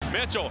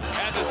Mitchell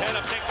has his head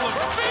up, takes the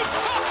feet.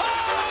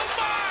 Oh,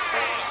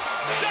 my!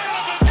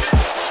 Donovan!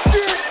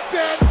 Get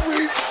that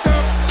weak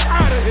stuff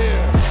out of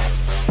here!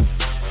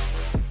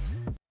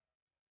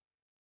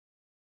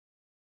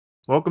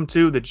 Welcome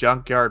to the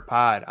Junkyard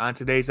Pod. On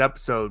today's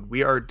episode,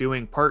 we are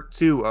doing part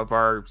 2 of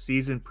our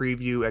season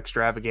preview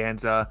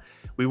extravaganza.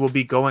 We will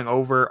be going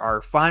over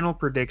our final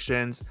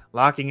predictions,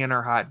 locking in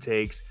our hot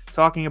takes,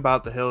 talking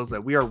about the hills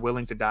that we are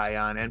willing to die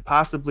on, and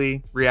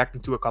possibly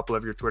reacting to a couple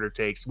of your Twitter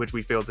takes, which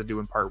we failed to do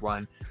in part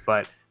 1.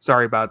 But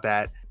sorry about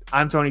that.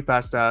 I'm Tony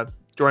Pesta,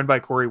 joined by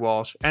Corey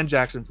Walsh and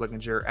Jackson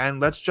Flickinger. And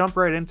let's jump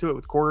right into it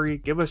with Corey.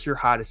 Give us your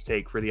hottest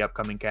take for the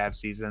upcoming Cavs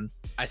season.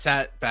 I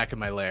sat back in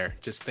my lair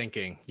just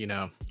thinking,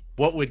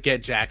 what would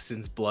get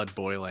Jackson's blood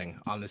boiling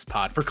on this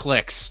pod for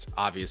clicks,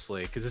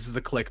 obviously, because this is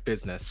a click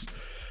business.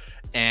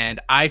 And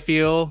I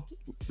feel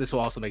this will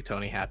also make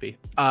Tony happy.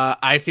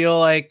 I feel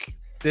like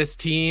this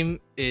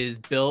team is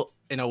built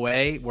in a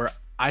way where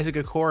Isaac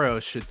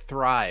Okoro should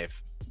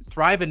thrive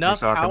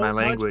enough. You're talking my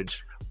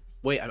language.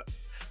 Wait,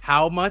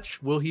 how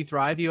much will he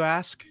thrive, you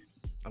ask?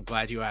 I'm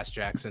glad you asked,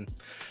 Jackson.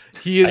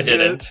 He is. I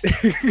didn't.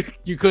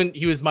 You couldn't.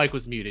 His mic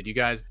was muted. You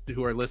guys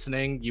who are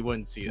listening, you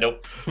wouldn't see it.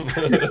 Nope.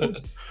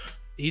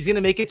 He's going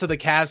to make it so the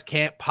Cavs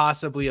can't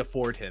possibly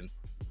afford him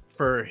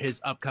for his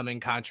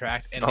upcoming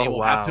contract, and they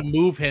will have to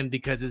move him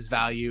because his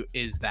value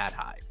is that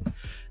high.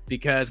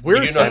 Because you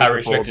do know how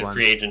restricted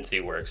free agency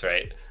works,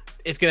 right?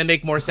 It's going to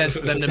make more sense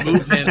for them to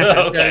move him.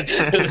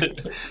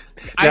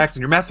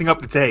 Jackson, you're messing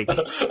up the take.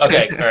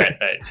 Okay, all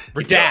right.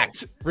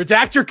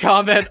 Redact your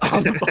comment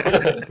on the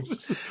board.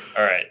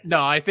 All right.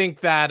 No, I think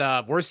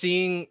that we're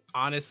seeing,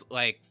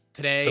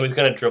 today. So he's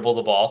going to dribble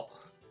the ball?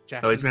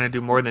 Jackson, No, he's going to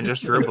do more than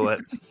just dribble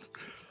it.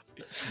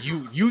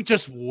 You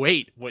just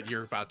wait what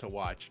you're about to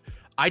watch.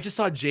 I just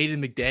saw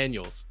Jaden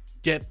McDaniels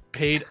get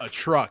paid a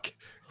truck.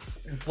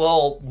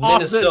 Well,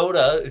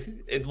 Minnesota,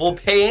 it will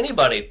pay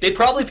anybody. They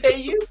probably pay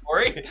you,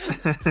 Corey.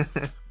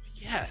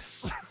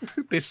 Yes.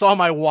 They saw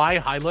my Y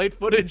highlight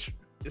footage.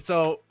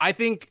 So I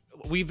think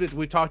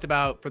we've talked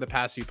about for the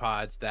past few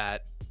pods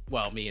that,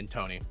 me and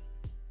Tony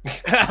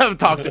have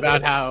talked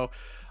about how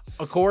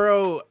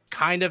Okoro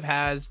kind of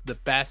has the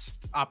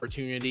best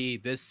opportunity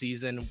this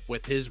season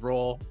with his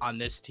role on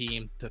this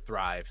team to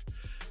thrive.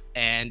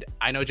 And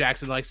I know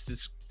Jackson likes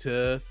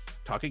to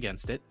talk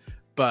against it,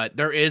 but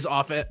there is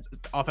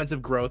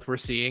offensive growth we're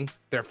seeing.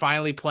 They're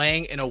finally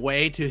playing in a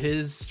way to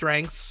his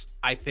strengths.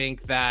 I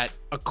think that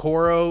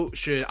Okoro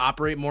should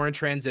operate more in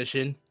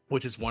transition,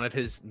 which is one of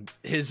his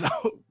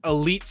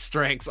elite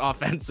strengths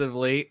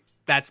offensively.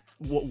 That's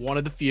one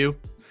of the few.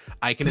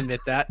 I can admit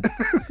that.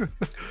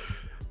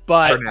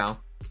 But for now,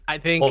 I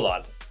think... Hold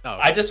on. Oh.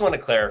 I just want to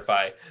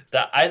clarify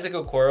that Isaac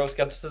Okoro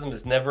skepticism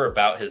is never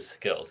about his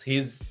skills.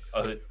 He's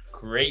a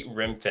great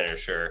rim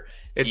finisher.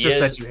 It's just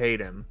that you hate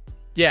him.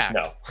 Yeah.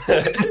 No.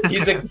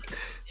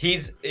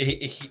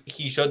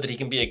 He showed that he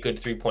can be a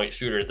good 3-point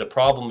shooter. The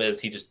problem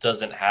is he just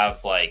doesn't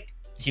have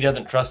he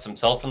doesn't trust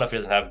himself enough. He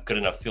doesn't have good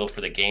enough feel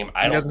for the game.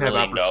 I don't really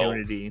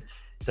know.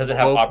 Doesn't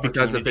have opportunity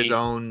because of his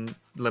own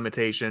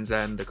limitations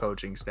and the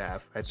coaching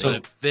staff. So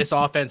if this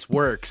offense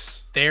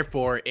works,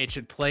 therefore it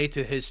should play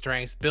to his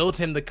strengths, build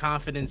him the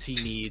confidence he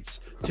needs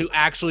to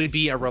actually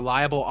be a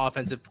reliable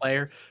offensive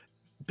player.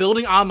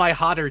 Building on my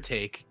hotter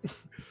take,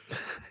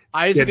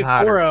 Isaac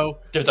Okoro.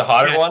 There's a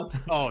hotter one?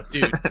 Oh,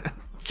 dude.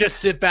 Just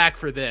sit back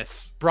for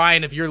this.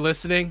 Brian, if you're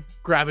listening,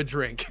 grab a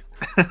drink.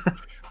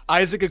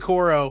 Isaac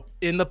Okoro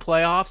in the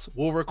playoffs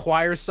will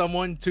require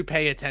someone to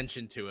pay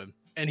attention to him,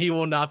 and he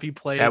will not be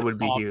playing. That would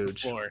be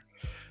huge.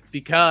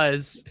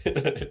 Because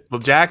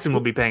Jackson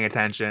will be paying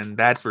attention.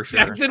 That's for sure.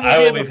 Jackson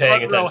will be in the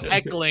front row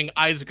heckling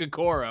Isaac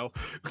Okoro,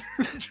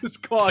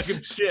 just calling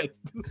him shit.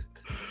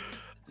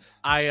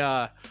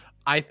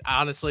 I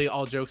honestly,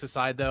 all jokes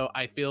aside, though,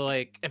 I feel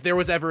like if there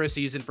was ever a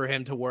season for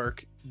him to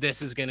work,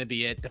 this is going to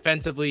be it.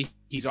 Defensively,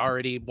 he's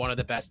already one of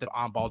the best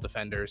on-ball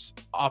defenders.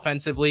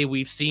 Offensively,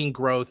 we've seen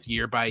growth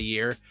year by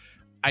year.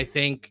 I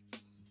think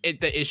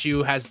the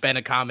issue has been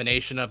a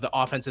combination of the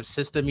offensive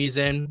system he's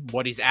in.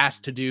 What he's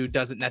asked to do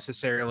doesn't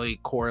necessarily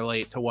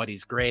correlate to what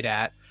he's great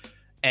at.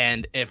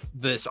 And if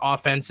this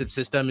offensive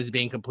system is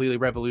being completely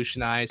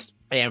revolutionized,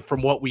 and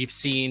from what we've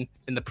seen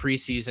in the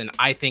preseason,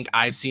 I think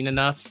I've seen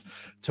enough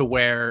to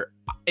where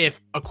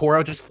if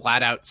Okoro just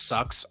flat out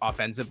sucks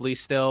offensively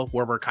still,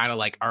 where we're kind of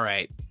like, all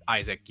right,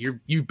 Isaac,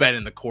 you've been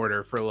in the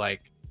quarter for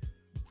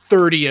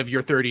 30 of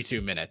your 32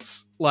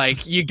 minutes.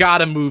 You got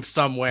to move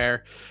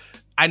somewhere.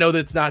 I know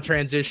that's not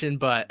transition,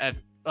 but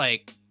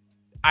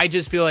I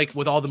just feel like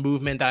with all the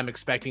movement that I'm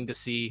expecting to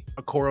see,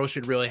 Okoro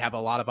should really have a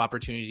lot of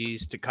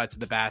opportunities to cut to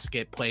the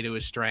basket, play to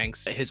his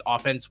strengths. His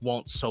offense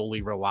won't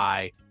solely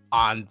rely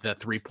on the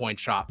 3-point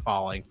shot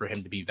falling for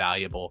him to be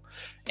valuable.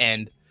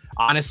 And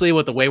honestly,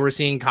 with the way we're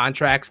seeing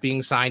contracts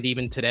being signed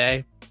even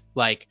today,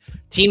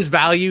 teams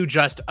value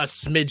just a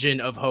smidgen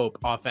of hope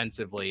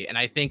offensively. And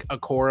I think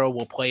Okoro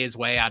will play his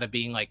way out of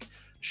being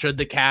should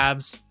the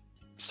Cavs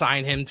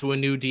sign him to a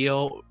new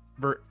deal?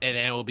 And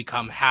then it will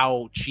become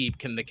how cheap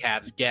can the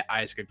Cavs get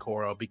Isaac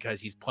Okoro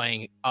because he's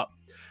playing up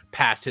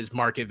past his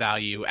market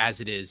value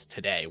as it is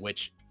today,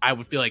 which I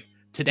would feel like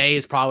today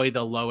is probably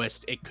the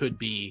lowest it could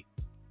be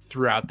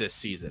throughout this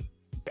season.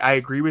 I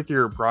agree with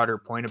your broader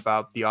point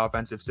about the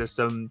offensive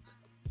system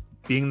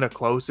being the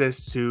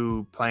closest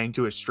to playing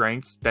to his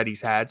strengths that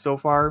he's had so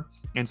far.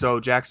 And so,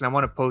 Jackson, I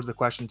want to pose the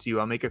question to you.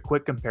 I'll make a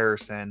quick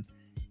comparison.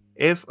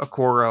 If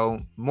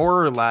Okoro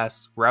more or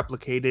less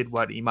replicated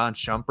what Iman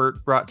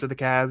Shumpert brought to the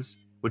Cavs,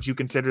 would you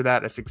consider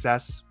that a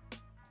success?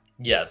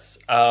 Yes.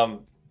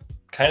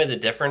 Kind of the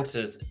difference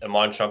is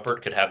Iman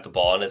Shumpert could have the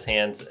ball in his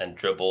hands and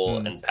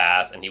dribble and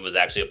pass, and he was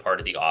actually a part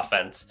of the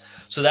offense.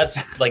 So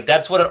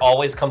that's what it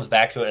always comes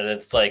back to. And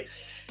it's like,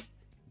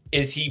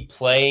 is he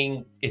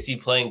playing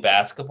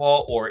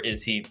basketball or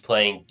is he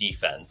playing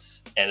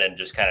defense? And then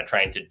just kind of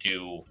trying to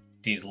do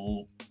these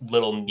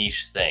little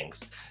niche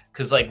things.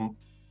 Because like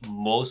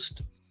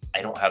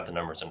I don't have the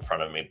numbers in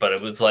front of me, but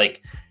it was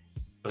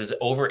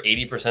over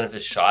 80% of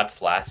his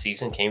shots last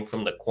season came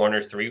from the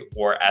corner three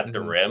or at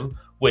the rim,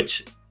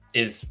 which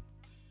is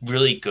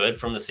really good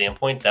from the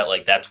standpoint that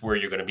like that's where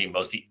you're going to be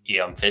most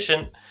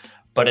efficient.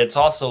 But it's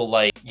also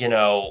like,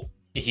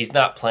 he's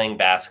not playing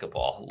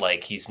basketball.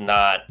 Like he's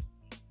not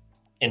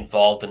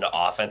involved in the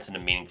offense in a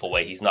meaningful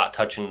way. He's not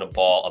touching the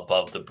ball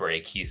above the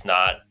break. He's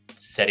not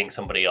setting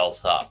somebody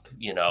else up.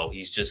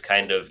 He's just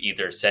kind of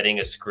either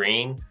setting a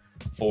screen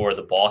for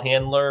the ball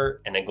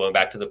handler and then going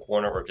back to the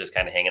corner, or just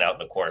kind of hanging out in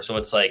the corner. So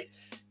it's like,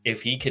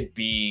 if he could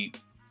be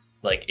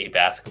like a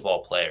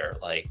basketball player,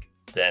 like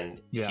then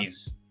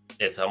it's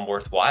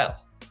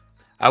worthwhile.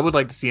 I would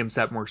like to see him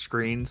set more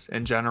screens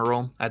in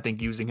general. I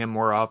think using him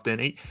more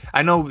often.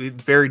 I know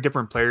very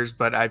different players,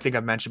 but I think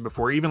I've mentioned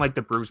before, even like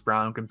the Bruce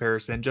Brown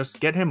comparison, just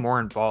get him more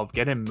involved,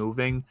 get him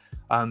moving.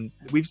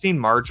 We've seen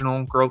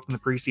marginal growth in the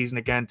preseason.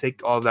 Again,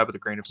 take all of that with a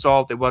grain of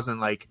salt. It wasn't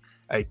like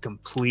a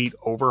complete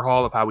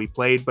overhaul of how he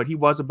played, but he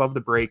was above the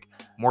break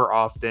more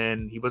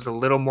often. He was a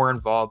little more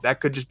involved.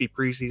 That could just be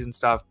preseason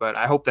stuff, but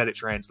I hope that it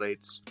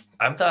translates.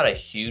 I'm not a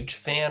huge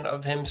fan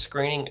of him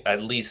screening,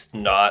 at least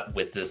not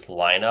with this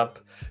lineup,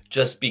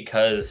 just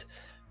because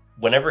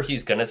whenever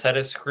he's going to set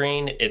a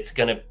screen, it's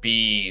going to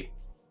be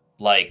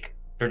like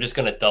they're just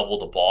going to double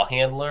the ball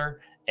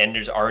handler, and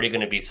there's already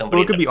going to be somebody.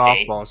 Well, it could be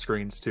off-ball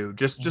screens too.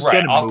 Just right,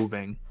 get him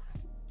moving.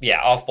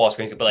 Yeah, off-ball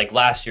screen. But like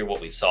last year, what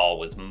we saw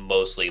was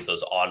mostly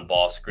those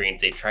on-ball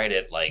screens. They tried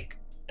it like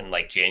in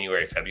like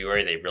January,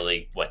 February. They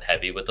really went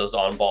heavy with those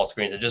on-ball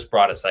screens. It just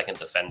brought a second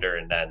defender,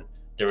 and then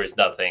there was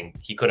nothing.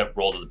 He couldn't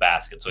roll to the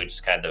basket, so he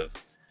just kind of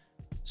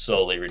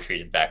slowly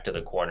retreated back to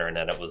the corner. And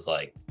then it was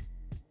like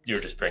you're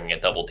just bringing a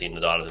double team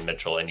to Donovan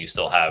Mitchell, and you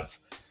still have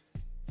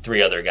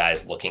three other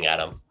guys looking at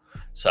him.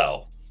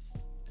 So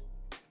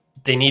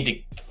they need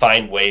to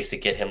find ways to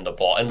get him the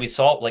ball. And we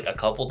saw it like a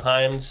couple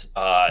times.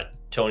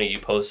 Tony, you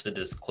posted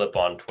this clip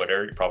on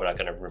Twitter. You're probably not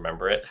going to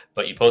remember it,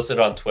 but you posted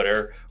on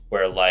Twitter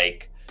where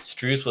like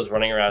Strus was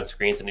running around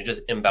screens and he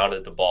just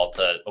inbounded the ball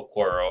to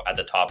Okoro at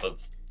the top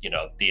of,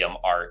 the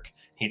arc.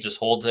 He just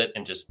holds it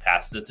and just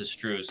passes it to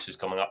Strus, who's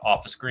coming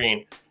off a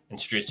screen, and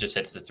Strus just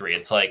hits the three.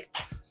 It's like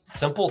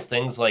simple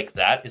things like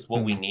that is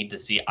what we need to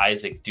see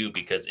Isaac do,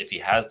 because if he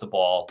has the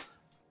ball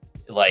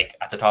like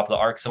at the top of the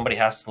arc, somebody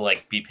has to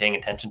like be paying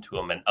attention to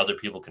him and other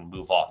people can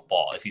move off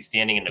ball. If he's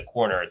standing in the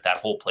corner, that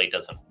whole play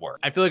doesn't work.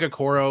 I feel like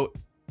Okoro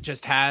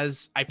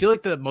I feel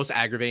like the most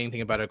aggravating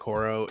thing about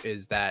Okoro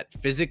is that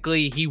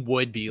physically he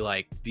would be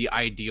like the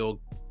ideal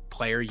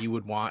player you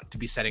would want to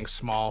be setting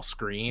small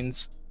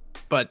screens,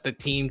 but the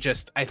team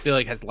just, I feel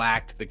like, has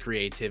lacked the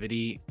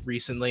creativity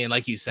recently. And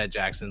like you said,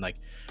 Jackson, like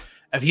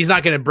if he's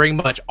not going to bring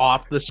much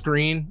off the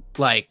screen,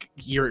 like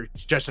you're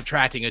just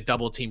attracting a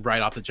double team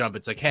right off the jump.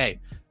 It's like, hey,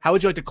 how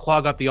would you like to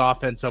clog up the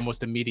offense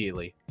almost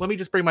immediately? Let me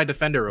just bring my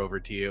defender over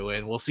to you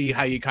and we'll see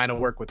how you kind of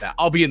work with that.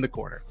 I'll be in the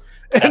corner.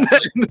 And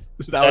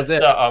that was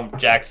it. The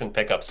Jackson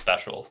pickup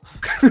special.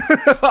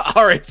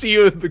 All right, see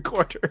you in the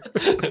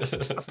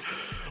corner.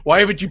 Why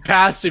haven't you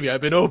passed to me?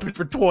 I've been open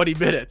for 20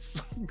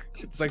 minutes.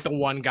 It's like the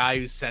one guy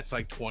who sets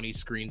like 20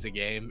 screens a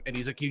game. And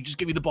he's like, can you just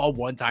give me the ball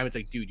one time? It's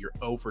like, dude, you're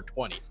 0 for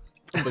 20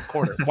 from the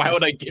corner. Why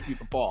would I give you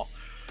the ball?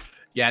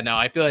 Yeah, no,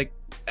 I feel like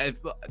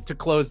to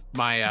close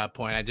my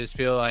point, I just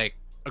feel like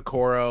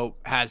Okoro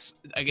has,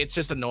 like, it's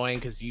just annoying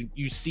because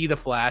you see the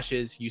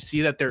flashes, you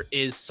see that there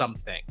is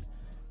something,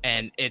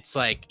 and it's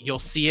like you'll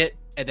see it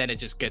and then it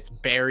just gets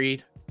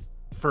buried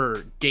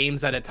for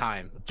games at a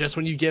time. Just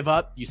when you give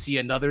up, you see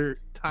another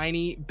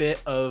tiny bit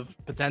of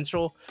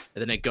potential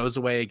and then it goes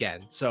away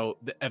again. So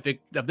if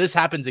this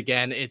happens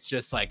again, it's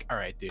just like, all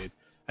right, dude,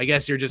 I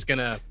guess you're just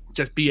gonna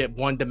just be a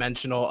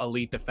one-dimensional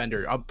elite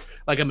defender,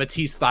 like a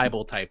Matisse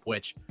Thybulle type,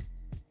 which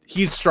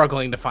he's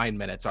struggling to find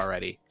minutes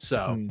already.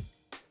 So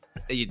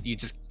you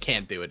just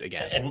can't do it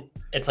again. And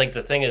it's like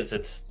the thing is,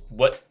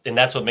 and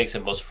that's what makes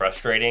it most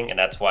frustrating. And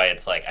that's why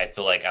it's like I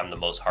feel like I'm the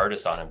most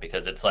hardest on him,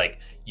 because it's like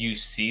you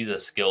see the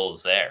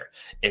skills there.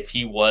 If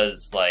he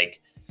was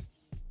like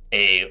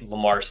a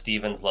Lamar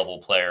Stevens level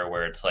player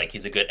where it's like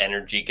he's a good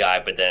energy guy,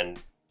 but then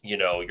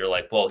you're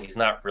like, well, he's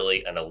not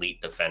really an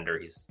elite defender.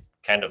 He's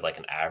kind of like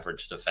an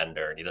average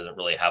defender, and he doesn't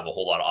really have a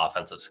whole lot of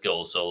offensive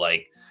skills. So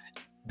like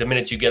the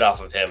minutes you get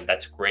off of him,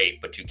 that's great,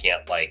 but you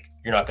can't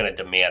you're not going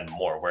to demand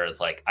more.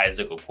 Whereas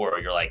Isaac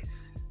Okoro,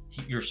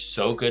 you're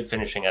so good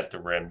finishing at the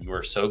rim. You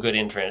are so good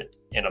in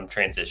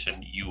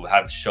transition. You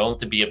have shown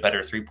to be a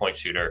better 3-point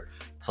shooter.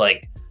 It's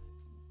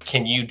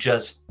can you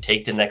just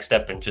take the next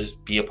step and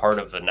just be a part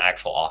of an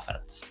actual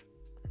offense?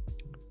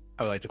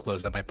 I would like to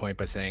close out my point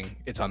by saying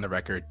it's on the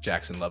record.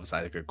 Jackson loves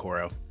Isaac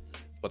Okoro.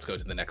 Let's go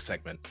to the next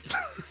segment.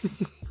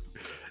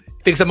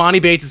 Thinks Amani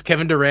Bates is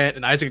Kevin Durant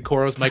and Isaac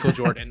Okoro is Michael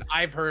Jordan.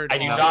 I've heard. I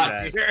do not.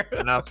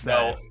 Enough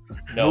said.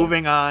 No.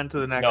 Moving on to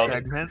the next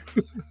segment.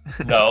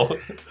 No.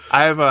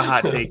 I have a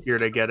hot take here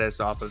to get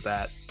us off of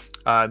that.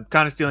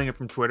 Kind of stealing it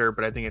from Twitter,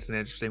 but I think it's an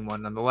interesting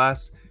one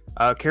nonetheless.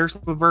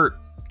 Karis LeVert,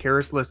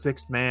 the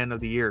sixth man of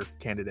the year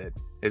candidate.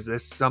 Is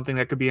this something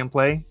that could be in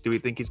play? Do we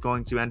think he's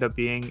going to end up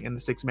being in the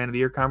sixth man of the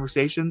year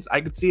conversations?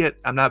 I could see it.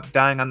 I'm not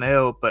dying on the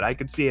hill, but I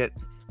could see it.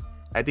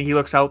 I think he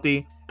looks healthy.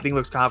 I think he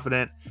looks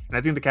confident. And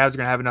I think the Cavs are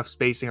going to have enough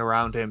spacing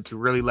around him to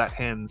really let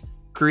him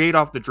create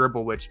off the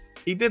dribble, which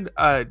he did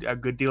a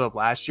good deal of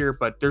last year,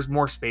 but there's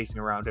more spacing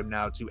around him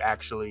now to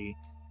actually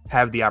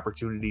have the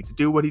opportunity to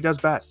do what he does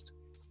best.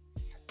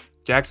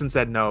 Jackson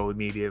said no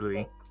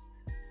immediately.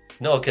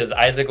 No, because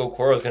Isaac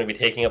Okoro is going to be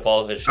taking up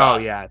all of his shots.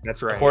 Oh, yeah,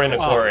 that's right. According to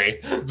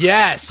Corey.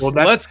 Yes, well,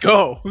 let's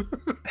go.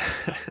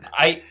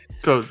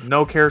 So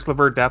no Karis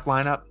LeVert def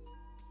lineup?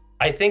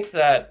 I think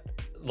that,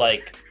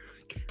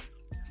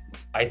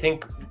 I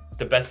think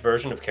the best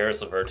version of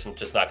Karis LeVert is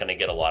just not going to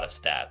get a lot of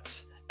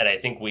stats. And I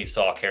think we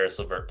saw Karis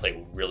LeVert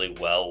play really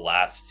well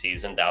last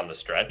season down the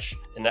stretch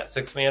in that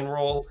six-man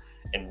role.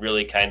 And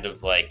really kind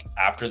of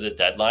after the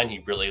deadline,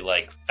 he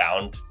really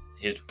found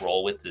his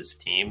role with this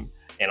team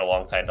and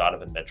alongside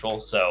Donovan Mitchell.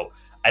 So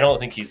I don't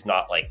think he's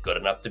not good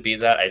enough to be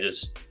that. I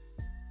just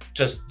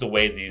the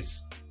way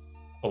these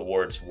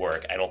awards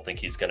work, I don't think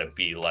he's going to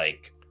be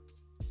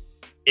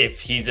if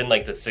he's in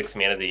the sixth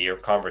man of the year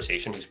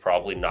conversation, he's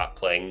probably not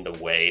playing the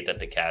way that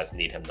the Cavs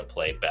need him to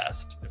play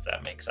best, if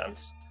that makes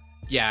sense.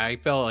 Yeah, I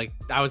felt like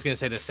I was going to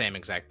say the same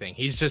exact thing.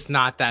 He's just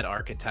not that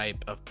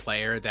archetype of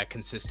player that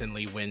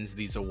consistently wins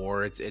these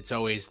awards. It's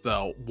always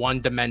the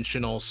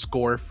one-dimensional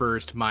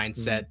score-first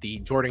mindset, the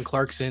Jordan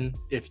Clarkson,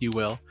 if you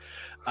will.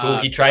 Who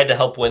he tried to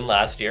help win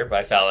last year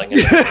by fouling.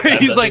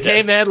 He's like,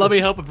 hey, man, let me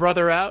help a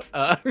brother out.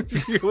 Let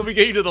me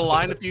get you to the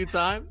line a few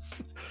times.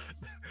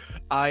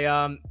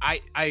 I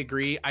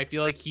agree. I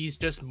feel like he's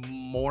just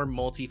more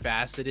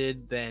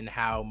multifaceted than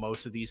how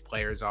most of these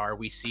players are.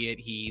 We see it.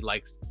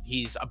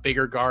 He's a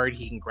bigger guard.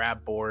 He can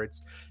grab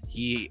boards.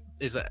 He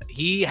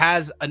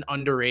has an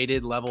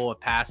underrated level of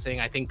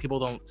passing. I think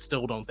people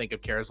still don't think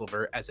of Karis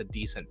LeVert as a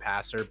decent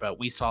passer, but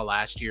we saw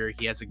last year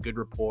he has a good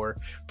rapport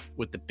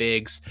with the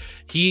bigs.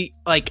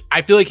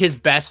 I feel like his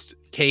best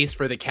case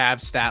for the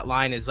Cavs stat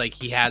line is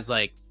he has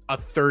a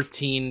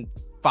 13,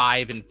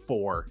 5, and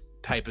 4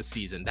 type of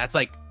season. That's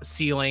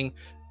ceiling.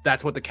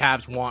 That's what the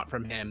Cavs want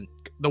from him.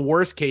 The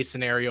worst case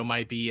scenario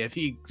might be if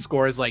he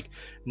scores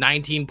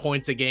 19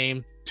 points a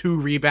game, 2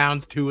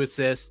 rebounds, 2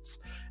 assists,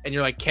 and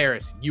you're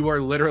Karis, you are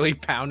literally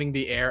pounding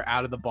the air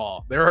out of the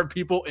ball. There are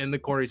people in the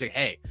corner saying,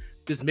 hey,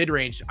 this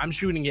mid-range, I'm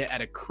shooting it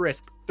at a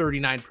crisp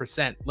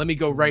 39%. Let me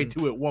go right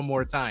to it one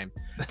more time.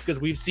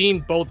 Because we've seen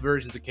both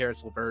versions of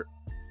Karis LeVert.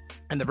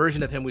 And the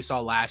version of him we saw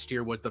last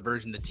year was the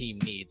version the team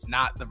needs,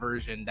 not the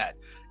version that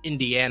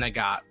Indiana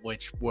got,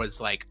 which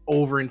was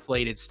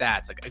overinflated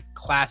stats, a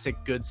classic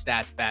good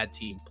stats, bad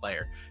team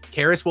player.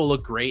 Karis will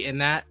look great in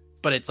that,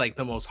 but it's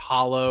the most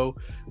hollow,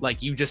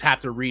 you just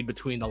have to read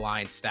between the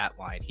lines stat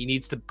line. He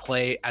needs to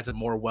play as a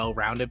more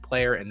well-rounded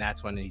player, and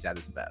that's when he's at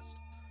his best.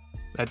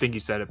 I think you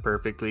said it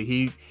perfectly.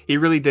 He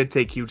really did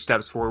take huge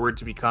steps forward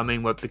to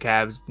becoming what the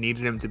Cavs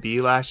needed him to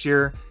be last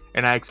year.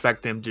 And I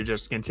expect him to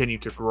just continue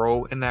to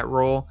grow in that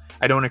role.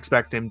 I don't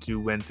expect him to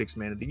win sixth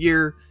man of the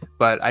year,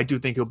 but I do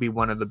think he'll be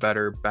one of the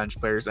better bench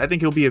players. I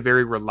think he'll be a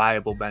very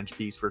reliable bench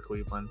piece for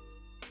Cleveland.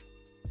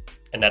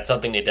 And that's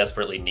something they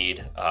desperately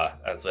need,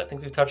 as I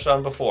think we've touched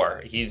on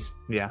before.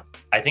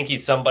 I think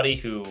he's somebody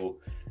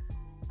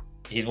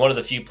he's one of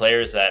the few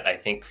players that I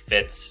think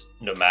fits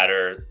no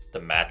matter the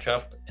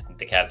matchup. And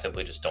the Cavs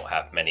simply just don't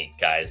have many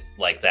guys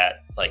like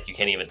that. You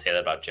can't even say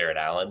that about Jared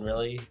Allen,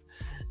 really.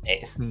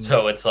 And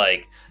so it's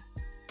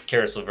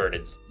Karis LeVert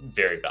is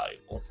very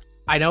valuable.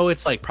 I know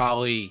it's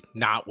probably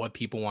not what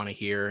people want to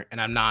hear,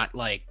 and I'm not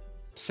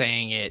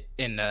saying it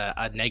in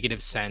a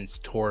negative sense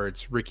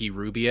towards Ricky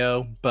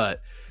Rubio,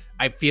 but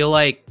I feel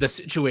the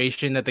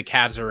situation that the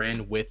Cavs are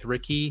in with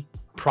Ricky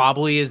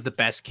probably is the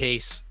best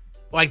case,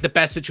 the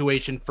best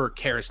situation for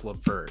Karis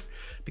LeVert,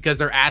 because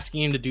they're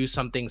asking him to do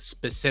something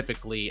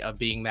specifically of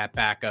being that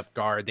backup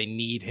guard. They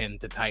need him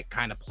to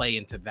kind of play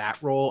into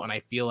that role. And I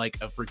feel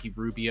if Ricky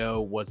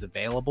Rubio was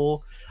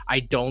available,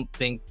 I don't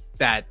think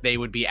that they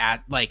would be I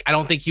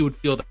don't think he would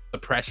feel the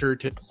pressure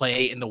to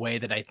play in the way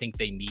that I think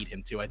they need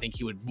him to. I think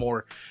he would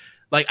more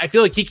I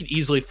feel he could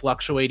easily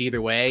fluctuate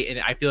either way. And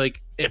I feel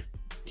if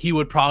he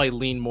would probably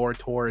lean more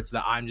towards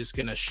I'm just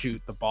going to shoot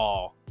the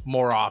ball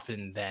more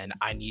often than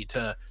I need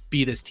to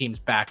be this team's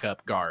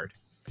backup guard.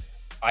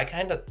 I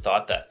kind of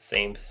thought that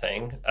same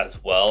thing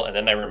as well. And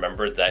then I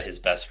remembered that his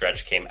best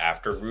stretch came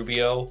after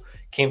Rubio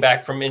came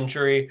back from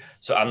injury.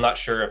 So I'm not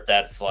sure if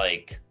that's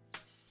like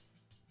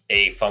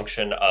a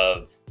function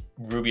of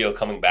Rubio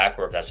coming back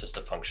or if that's just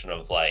a function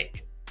of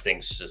like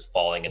things just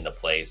falling into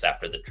place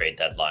after the trade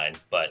deadline.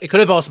 But it could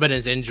have also been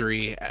his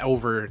injury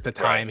over the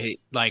time.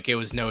 Right. It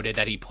was noted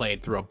that he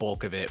played through a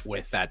bulk of it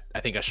with that, I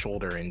think, a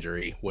shoulder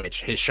injury,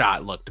 which his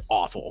shot looked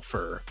awful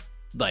for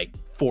like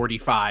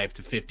 45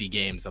 to 50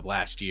 games of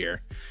last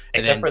year.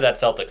 Except for that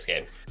Celtics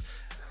game.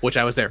 Which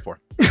I was there for.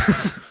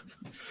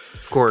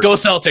 Of course. Go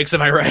Celtics,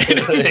 am I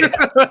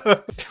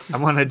right? I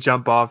want to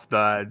jump off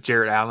the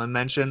Jarrett Allen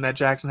mention that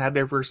Jackson had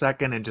there for a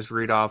second and just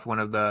read off one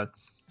of the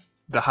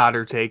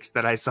hotter takes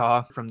that I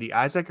saw from the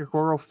Isaac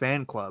Okoro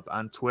fan club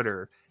on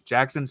Twitter.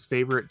 Jackson's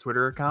favorite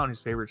Twitter account,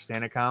 his favorite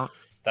Stan account.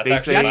 That's They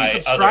actually say- my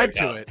subscribe other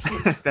to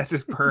account. it. That's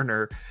his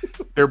burner.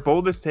 Their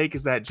boldest take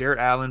is that Jarrett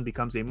Allen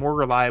becomes a more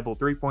reliable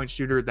three-point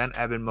shooter than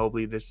Evan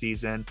Mobley this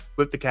season,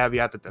 with the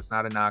caveat that that's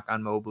not a knock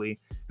on Mobley.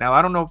 Now,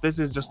 I don't know if this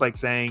is just like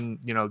saying,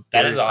 That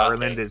Darius is a hot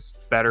Garland take. is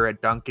better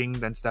at dunking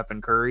than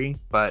Stephen Curry,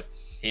 but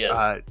He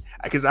is.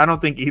 because I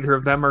don't think either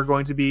of them are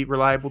going to be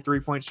reliable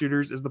three-point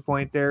shooters is the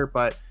point there.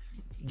 But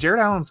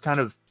Jarrett Allen's kind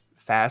of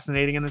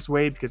fascinating in this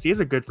way because he is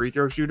a good free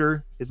throw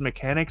shooter. His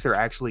mechanics are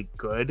actually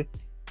good.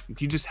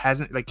 He just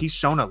hasn't, like, he's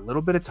shown a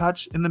little bit of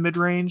touch in the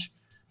mid-range.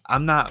 I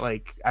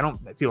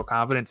don't feel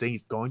confident saying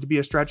he's going to be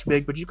a stretch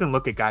big, but you can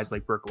look at guys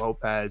like Brook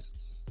Lopez,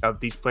 of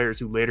these players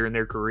who later in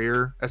their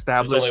career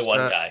established. There's only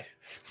one guy.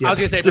 Yeah, I was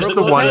gonna say just Brook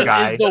the one Lopez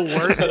guy. is the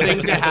worst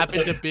thing to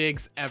happen to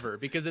bigs ever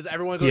because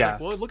everyone goes Yeah. like,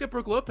 well, look at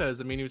Brook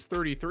Lopez. I mean, he was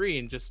 33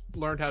 and just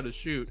learned how to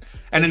shoot.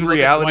 And Like, in you look at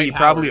reality, Dwight he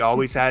probably Howard.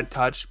 always had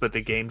touch, but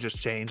the game just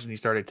changed and he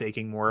started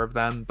taking more of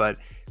them. But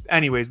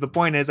anyways, the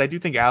point is, I do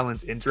think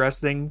Allen's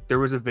interesting. There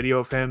was a video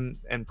of him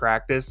in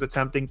practice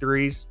attempting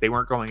threes. They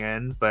weren't going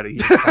in, but he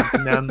was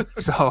attempting them.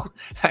 So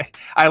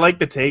I like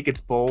the take.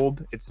 It's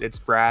bold. It's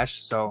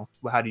brash. So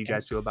how do you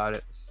guys feel about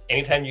it?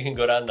 Anytime you can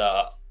go down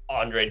the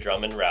Andre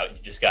Drummond route,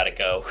 you just got to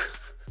go.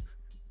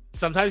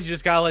 Sometimes you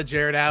just gotta let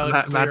Jared Allen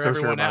Not clear so sure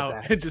everyone about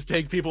out that. and just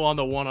take people on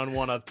the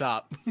one-on-one up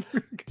top.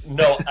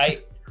 No, I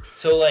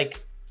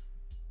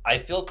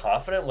feel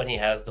confident when he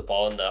has the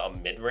ball in the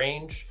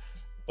mid-range,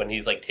 when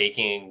he's like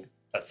taking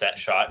a set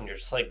shot and you're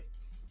just like,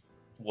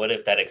 what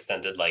if that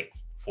extended like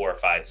 4 or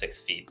 5, 6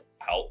 feet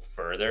out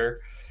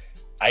further?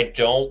 I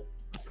don't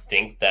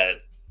think that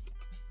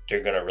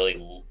they're going to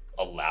really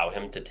allow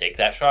him to take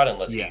that shot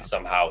unless Yeah. he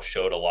somehow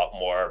showed a lot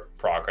more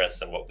progress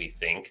than what we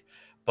think.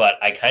 But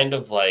I kind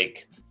of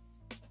like,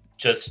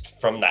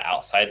 just from the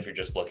outside, if you're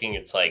just looking,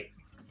 it's like,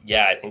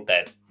 yeah, I think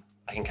that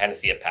I can kind of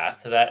see a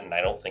path to that. And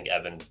I don't think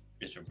Evan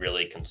is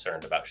really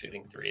concerned about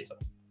shooting threes.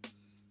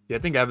 Yeah, I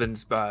think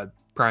Evan's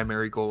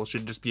primary goal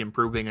should just be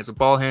improving as a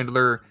ball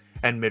handler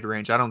and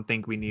mid-range. I don't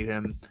think we need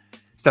him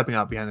stepping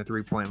out behind the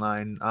three-point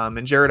line.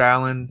 And Jared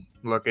Allen,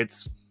 look,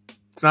 it's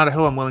not a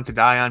hill I'm willing to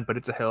die on, but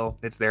it's a hill.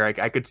 It's there.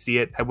 I could see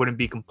it. I wouldn't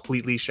be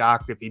completely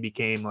shocked if he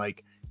became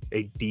like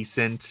a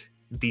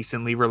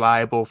decently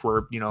reliable for,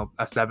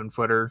 a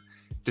 7-footer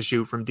to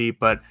shoot from deep,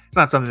 but it's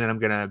not something that I'm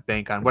going to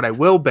bank on. What I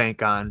will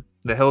bank on,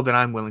 the hill that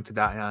I'm willing to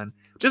die on,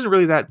 which isn't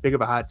really that big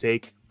of a hot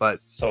take, but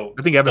So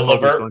I think Evan the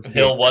Mobley's going to Levert be.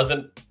 Hill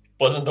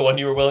wasn't the one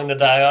you were willing to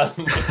die on.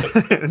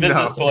 This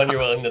No. is the one you're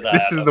willing to die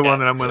This on. is the Okay. one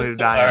that I'm willing to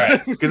die All on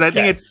right. because I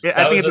think Okay.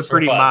 I That think was it's just a for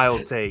pretty fun.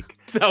 mild take.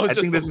 That was I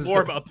just think this the is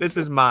warm-up. this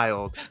is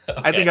mild. I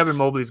Okay. think Evan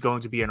Mobley is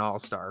going to be an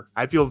all-star.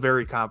 I feel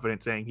very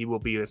confident saying he will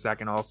be the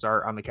second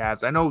all-star on the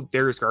Cavs. I know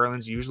Darius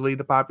Garland's usually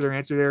the popular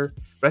answer there,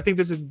 but I think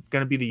this is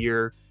going to be the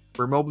year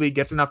where Mobley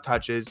gets enough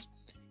touches.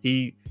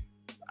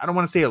 I don't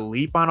want to say a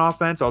leap on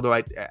offense, although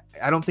I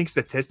don't think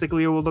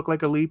statistically it will look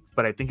like a leap,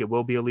 but I think it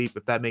will be a leap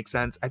if that makes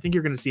sense. I think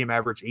you're going to see him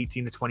average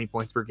 18 to 20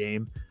 points per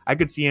game. I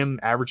could see him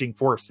averaging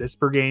 4 assists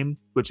per game,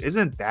 which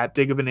isn't that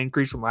big of an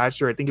increase from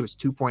last year. I think it was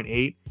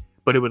 2.8,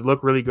 but it would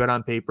look really good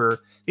on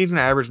paper. He's going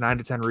to average 9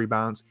 to 10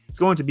 rebounds. He's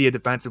going to be a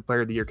defensive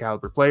player of the year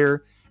caliber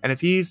player. And if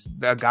he's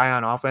the guy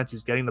on offense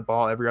who's getting the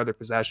ball every other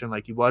possession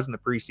like he was in the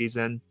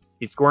preseason,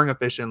 he's scoring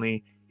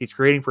efficiently, he's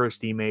creating for his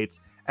teammates,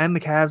 and the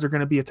Cavs are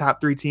going to be a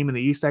top 3 team in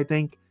the East, I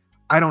think.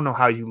 I don't know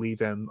how you leave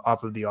him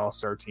off of the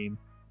all-star team.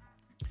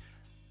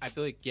 I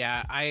feel like,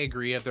 yeah, I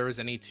agree. If there was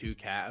any 2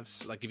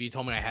 Cavs, like if you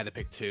told me I had to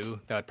pick 2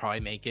 that would probably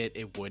make it,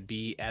 it would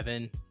be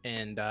Evan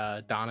and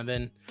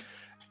Donovan.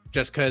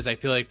 Just because I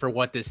feel like for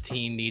what this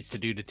team needs to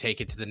do to take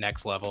it to the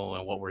next level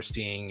and what we're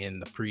seeing in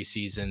the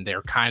preseason,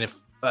 they're kind of,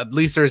 at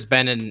least there's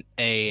been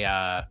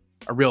a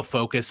real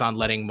focus on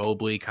letting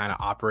Mobley kind of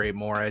operate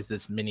more as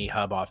this mini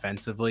hub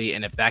offensively.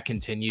 And if that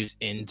continues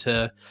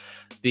into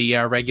the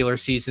regular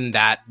season,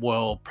 that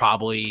will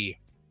probably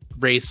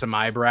raise some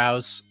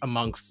eyebrows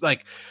amongst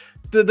like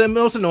the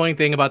most annoying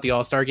thing about the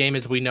All-Star game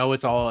is we know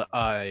it's all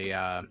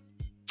a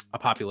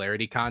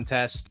popularity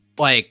contest.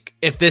 Like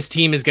if this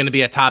team is going to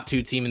be a top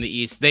 2 team in the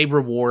East, they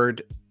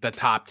reward the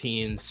top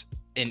teams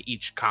in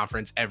each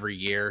conference every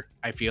year.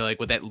 I feel like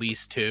with at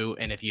least 2.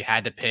 And if you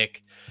had to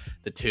pick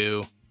the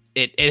 2,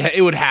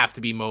 it would have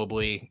to be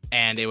Mobley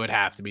and it would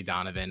have to be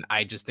Donovan.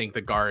 I just think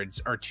the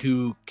guards are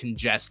too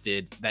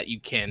congested that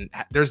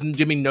there's going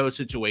to be no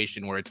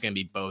situation where it's going to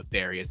be both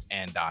Darius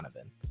and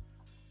Donovan.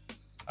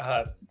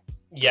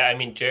 Yeah, I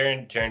mean,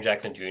 Jaren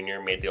Jackson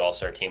Jr. made the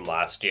All-Star team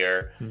last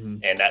year,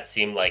 and that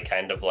seemed like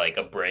kind of like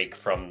a break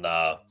from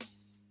the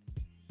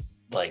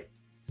like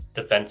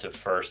defensive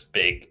first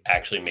big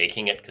actually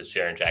making it, because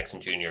Jaren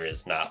Jackson Jr.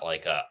 is not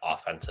like a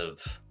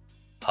offensive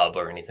hub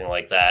or anything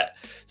like that.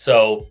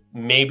 So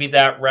maybe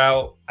that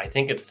route, I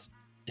think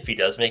if he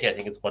does make it, I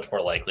think it's much more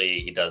likely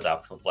he does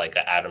off of like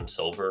an Adam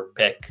Silver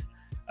pick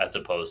as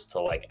opposed to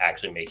like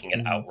actually making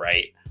it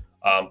outright.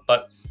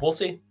 But we'll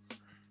see.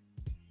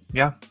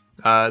 Yeah.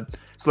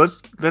 So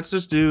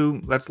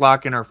let's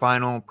lock in our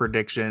final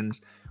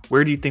predictions.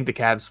 Where do you think the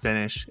Cavs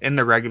finish in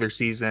the regular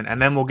season? And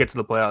then we'll get to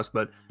the playoffs,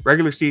 but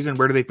regular season,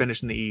 where do they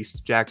finish in the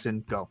East?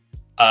 Jackson, go.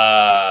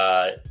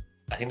 I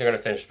think they're going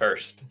to finish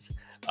first.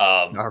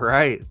 All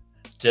right.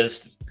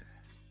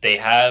 They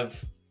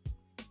have,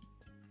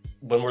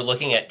 when we're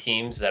looking at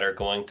teams that are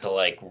going to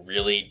like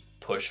really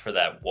push for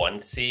that 1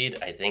 seed,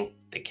 I think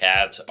the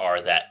Cavs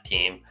are that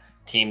team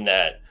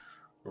that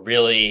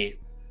really,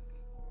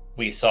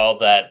 we saw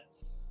that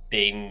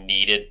they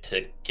needed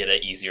to get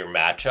an easier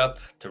matchup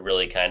to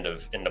really kind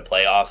of in the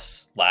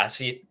playoffs last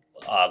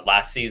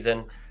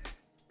season.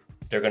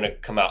 They're going to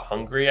come out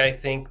hungry. I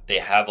think they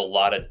have a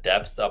lot of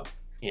depth up,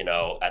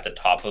 at the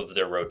top of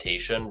their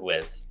rotation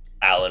with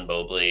Allen,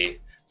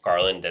 Mobley,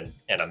 Garland,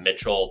 and a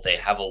Mitchell. They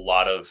have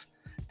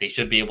they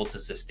should be able to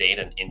sustain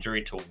an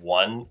injury to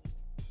 1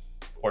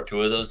 or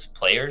 2 of those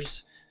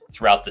players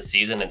throughout the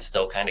season and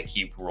still kind of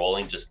keep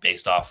rolling just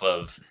based off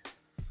of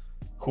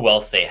who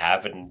else they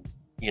have. And,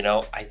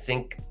 I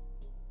think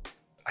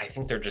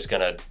they're just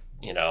going to,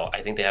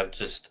 I think they have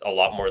just a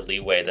lot more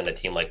leeway than a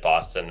team like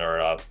Boston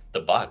or the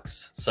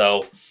Bucks.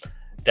 So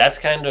that's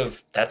kind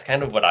of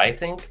what I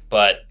think,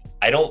 but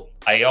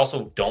I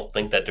also don't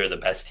think that they're the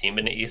best team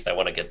in the East. I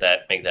want to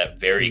make that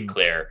very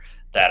clear,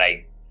 that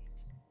I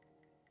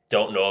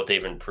don't know if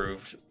they've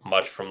improved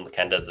much from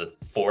kind of the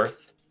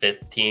 4th,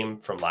 5th team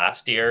from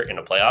last year in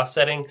a playoff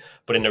setting,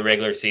 but in the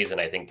regular season,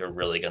 I think they're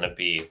really going to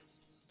be,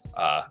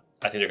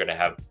 I think they're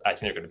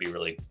going to be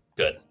really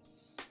good.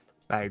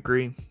 I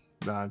agree.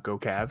 Go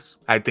Cavs.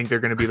 I think they're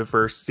going to be the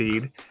first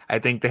seed. I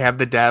think they have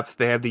the depth.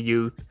 They have the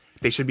youth.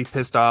 They should be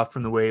pissed off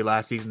from the way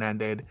last season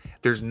ended.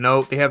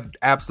 They have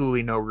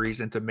absolutely no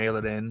reason to mail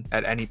it in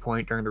at any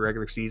point during the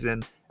regular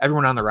season.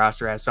 Everyone on the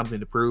roster has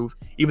something to prove.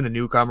 Even the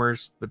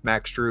newcomers with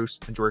Max Strus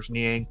and George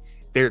Niang,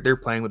 they're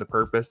playing with a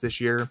purpose this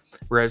year.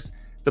 Whereas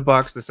the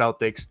Bucks, the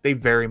Celtics, they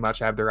very much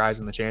have their eyes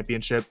on the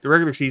championship. The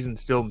regular season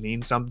still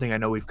means something. I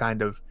know we've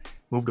kind of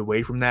moved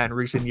away from that in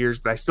recent years,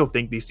 but I still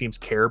think these teams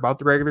care about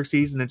the regular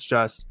season. It's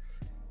just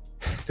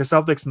the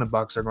Celtics and the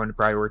Bucks are going to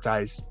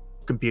prioritize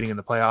competing in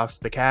the playoffs.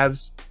 The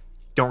Cavs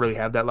don't really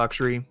have that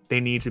luxury. They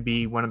need to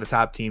be one of the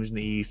top teams in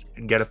the East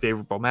and get a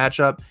favorable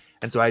matchup.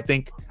 And so I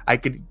think I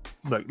could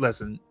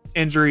listen,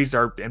 injuries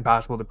are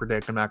impossible to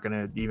predict. I'm not going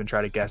to even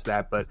try to guess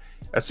that, but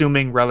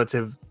assuming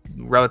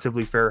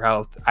relatively fair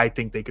health, I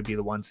think they could be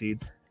the 1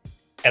 seed.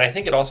 And I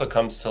think it also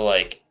comes to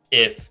like,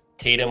 if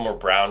Tatum or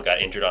Brown got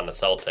injured on the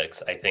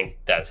Celtics, I think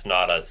that's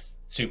not a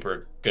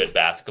super good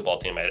basketball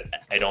team.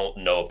 I don't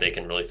know if they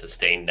can really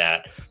sustain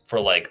that for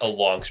like a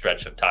long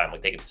stretch of time.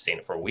 Like they can sustain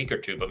it for a week or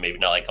 2, but maybe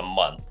not like a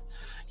month.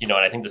 And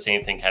I think the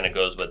same thing kind of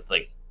goes with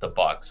like the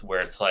Bucks,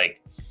 where it's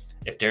like,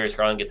 if Darius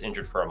Garland gets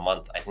injured for a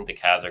month, I think the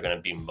Cavs are going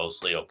to be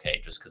mostly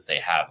okay just because they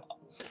have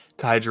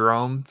Ty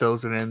Jerome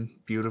fills it in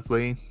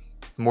beautifully.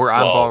 More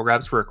on-ball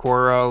reps for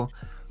Okoro.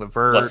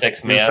 LeVert,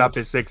 up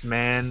his 6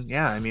 man.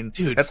 Yeah, I mean,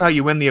 dude, that's how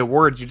you win the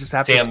awards. You just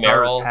have to start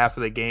Merrill. half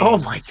of the game. Oh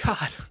my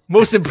God,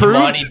 most improved.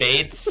 Monty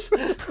Bates.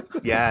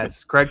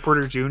 Yes, Craig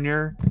Porter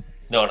Jr.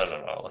 No.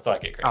 Let's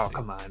not get crazy. Oh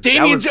come on,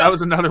 that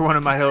was another one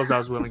of my hills I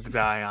was willing to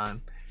die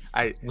on.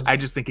 I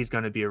just think he's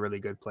going to be a really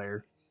good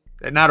player.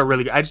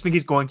 I just think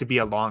he's going to be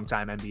a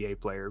long-time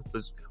NBA player.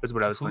 Was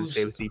what I was going to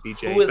say with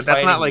CPJ. Who is but that's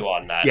fighting not like you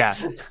on that? Yeah,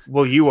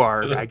 well, you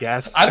are, I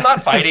guess. I'm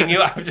not fighting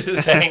you. I'm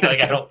just saying,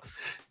 like, I don't.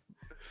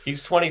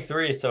 He's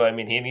 23, so I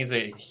mean, he needs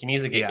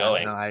to get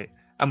going. No,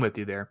 I'm with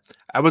you there.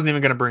 I wasn't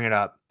even going to bring it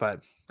up, but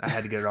I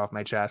had to get it off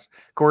my chest.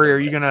 Corey, are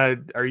you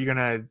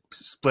gonna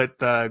split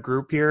the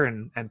group here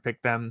and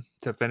pick them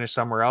to finish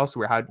somewhere else?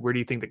 Where do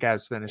you think the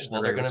Cavs finish?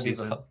 Well, they're going to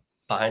be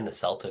behind the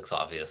Celtics,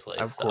 obviously.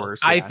 Of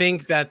course, I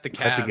think that the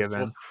Cavs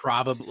will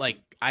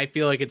probably I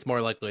feel like it's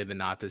more likely than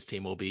not this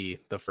team will be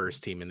the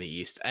first team in the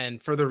East,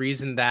 and for the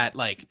reason that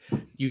like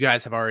you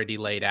guys have already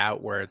laid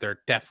out, where they're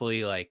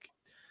definitely like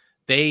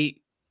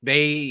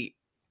they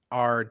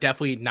are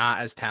definitely not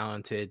as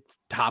talented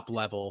top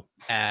level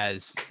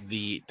as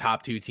the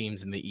top 2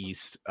 teams in the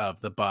East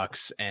of the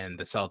Bucks and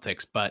the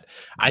Celtics, but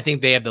I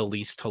think they have the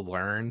least to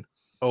learn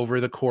over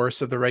the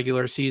course of the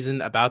regular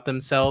season about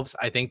themselves.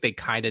 I think they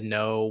kind of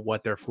know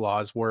what their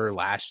flaws were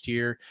last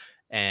year,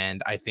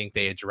 and I think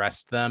they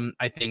addressed them.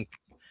 I think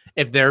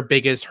if their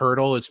biggest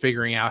hurdle is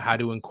figuring out how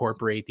to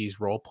incorporate these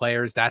role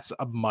players, that's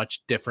a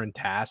much different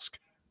task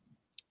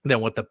than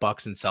what the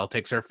Bucks and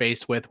Celtics are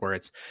faced with, where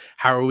it's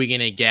how are we going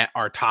to get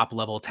our top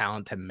level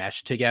talent to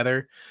mesh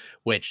together,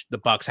 which the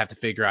Bucks have to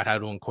figure out how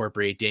to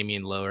incorporate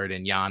Damian Lillard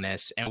and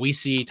Giannis. And we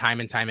see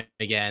time and time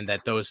again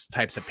that those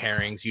types of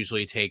pairings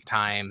usually take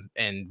time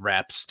and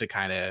reps to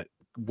kind of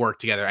work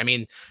together. I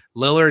mean,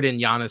 Lillard and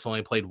Giannis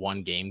only played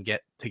one game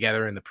get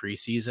together in the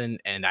preseason,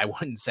 and I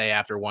wouldn't say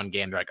after one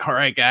game they're like, all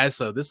right guys,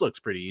 so this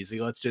looks pretty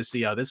easy, let's just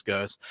see how this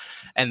goes.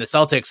 And the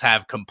Celtics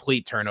have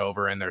complete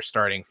turnover in their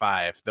starting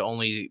five.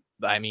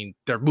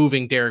 They're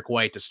moving Derek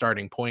White to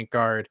starting point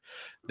guard.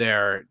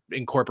 They're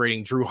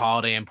incorporating Drew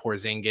Holiday and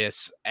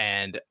Porzingis,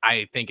 and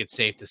I think it's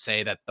safe to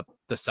say that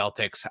the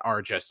Celtics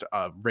are just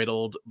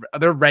riddled.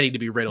 They're ready to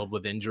be riddled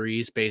with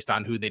injuries based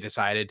on who they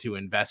decided to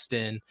invest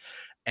in.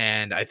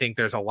 And I think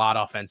there's a lot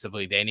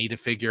offensively they need to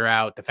figure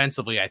out.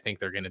 Defensively, I think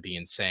they're going to be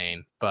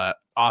insane. But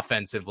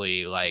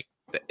offensively, like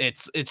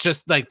it's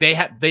just like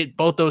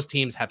both those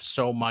teams have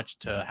so much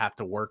to have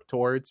to work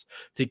towards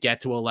to get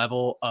to a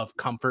level of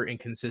comfort and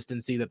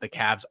consistency that the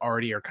Cavs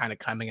already are kind of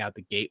coming out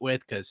the gate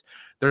with, because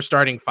they're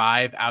starting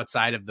five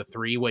outside of the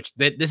three, which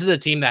this is a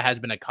team that has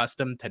been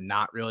accustomed to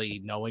not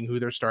really knowing who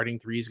their starting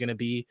three is going to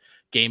be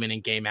game in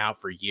and game out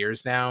for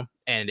years now.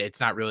 And it's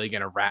not really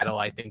going to rattle,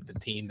 I think, the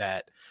team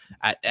that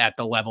at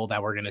the level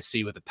that we're going to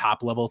see with the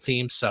top level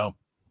teams. So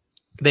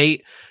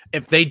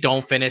if they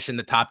don't finish in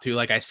the top two,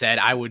 like I said,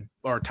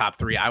 or top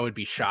three, I would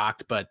be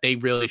shocked, but they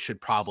really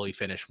should probably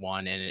finish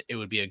one. And it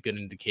would be a good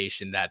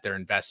indication that their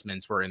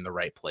investments were in the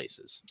right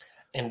places.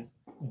 And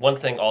one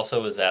thing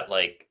also is that,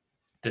 like,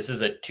 this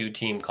is a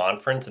 2-team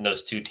conference, and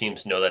those two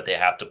teams know that they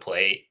have to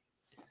play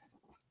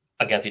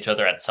against each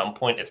other at some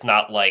point. It's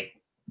not like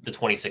the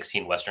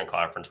 2016 Western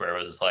Conference where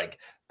it was like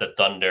the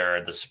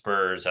Thunder, the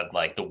Spurs, and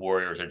like the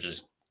Warriors are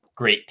just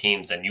great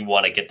teams and you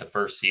want to get the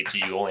first seed, so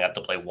you only have to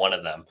play one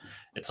of them.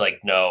 It's like,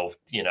 no,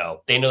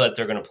 they know that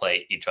they're going to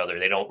play each other.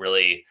 They're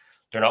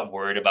not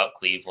worried about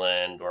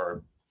Cleveland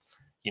or,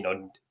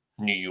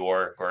 New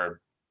York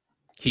or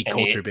Heat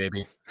culture,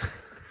 baby.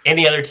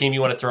 Any other team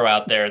you want to throw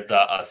out there,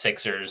 the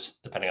Sixers,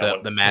 depending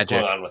on what's Magic.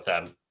 going on with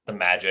them. The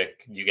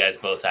Magic, you guys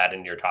both had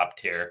in your top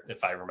tier,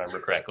 if I remember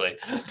correctly.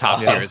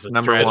 Top tier is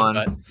number stretch, one.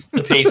 but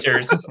The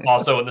Pacers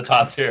also in the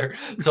top tier.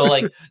 So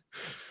like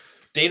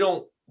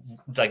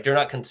they're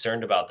not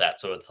concerned about that.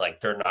 So it's like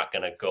they're not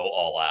going to go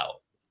all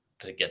out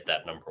to get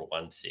that number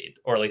one seed,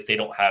 or at least they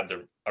don't have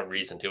a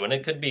reason to. And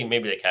it could be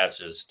maybe the Cavs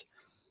just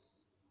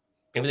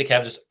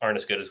aren't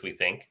as good as we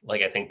think.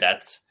 Like I think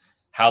that's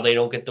how they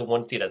don't get the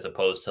one seed, as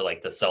opposed to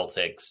like the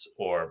Celtics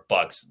or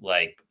Bucks,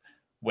 like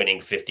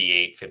winning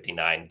 58,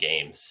 59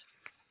 games.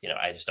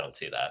 I just don't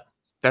see that.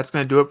 That's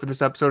going to do it for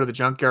this episode of the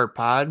Junkyard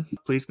Pod.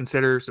 Please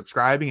consider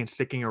subscribing and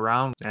sticking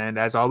around. And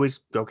as always,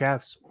 go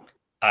Cavs.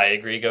 I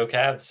agree. Go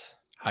Cavs.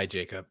 Hi,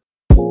 Jacob.